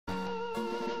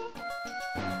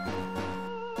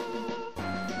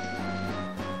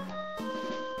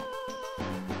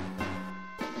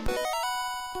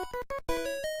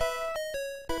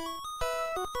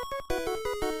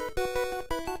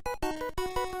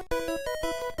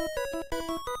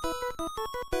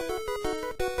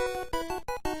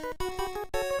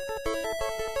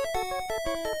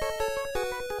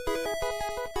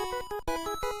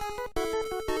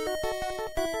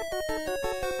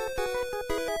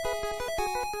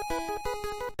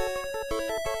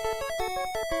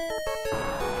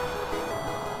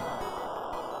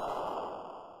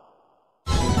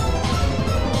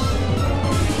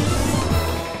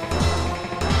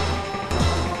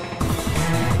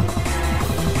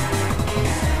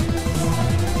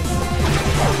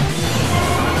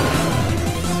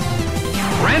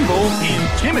Granbull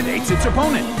intimidates its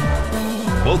opponent.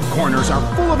 Both corners are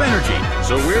full of energy,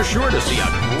 so we're sure to see a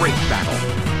great battle.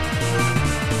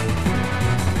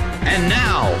 And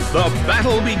now, the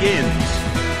battle begins.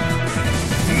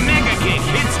 Mega Kick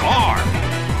hits hard.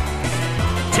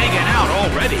 Taken out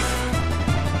already.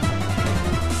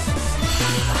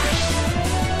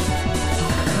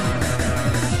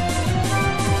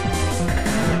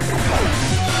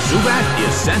 Zubat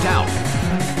is sent out.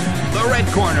 The red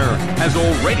corner has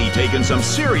already taken some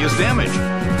serious damage.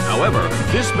 However,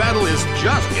 this battle is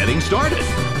just getting started.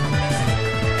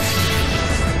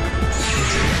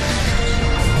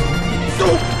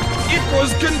 Oh, it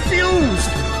was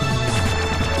confused!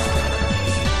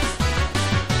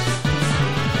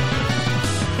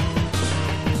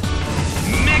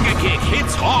 Mega Kick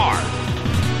hits hard.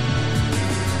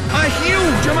 A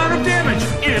huge amount of damage.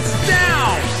 It's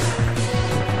down!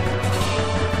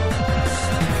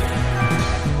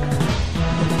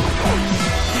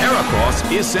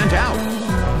 Heracross is sent out.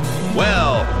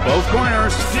 Well, both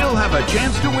corners still have a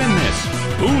chance to win this.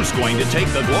 Who's going to take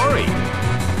the glory?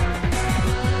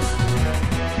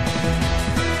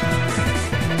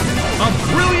 A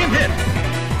brilliant hit!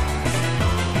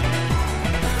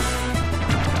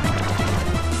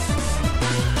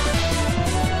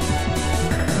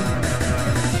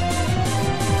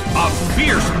 A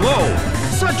fierce blow!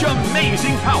 Such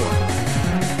amazing power!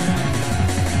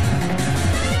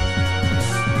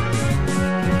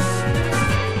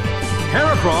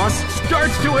 Heracross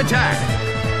starts to attack.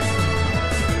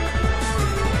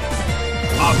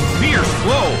 A fierce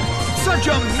blow! Such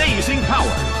amazing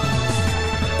power!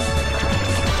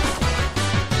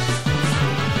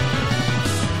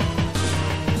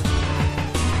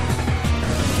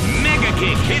 Mega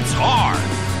Kick hits hard.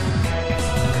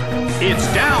 It's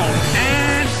down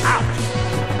and out.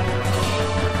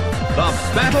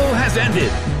 The battle has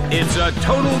ended. It's a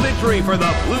total victory for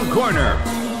the blue corner.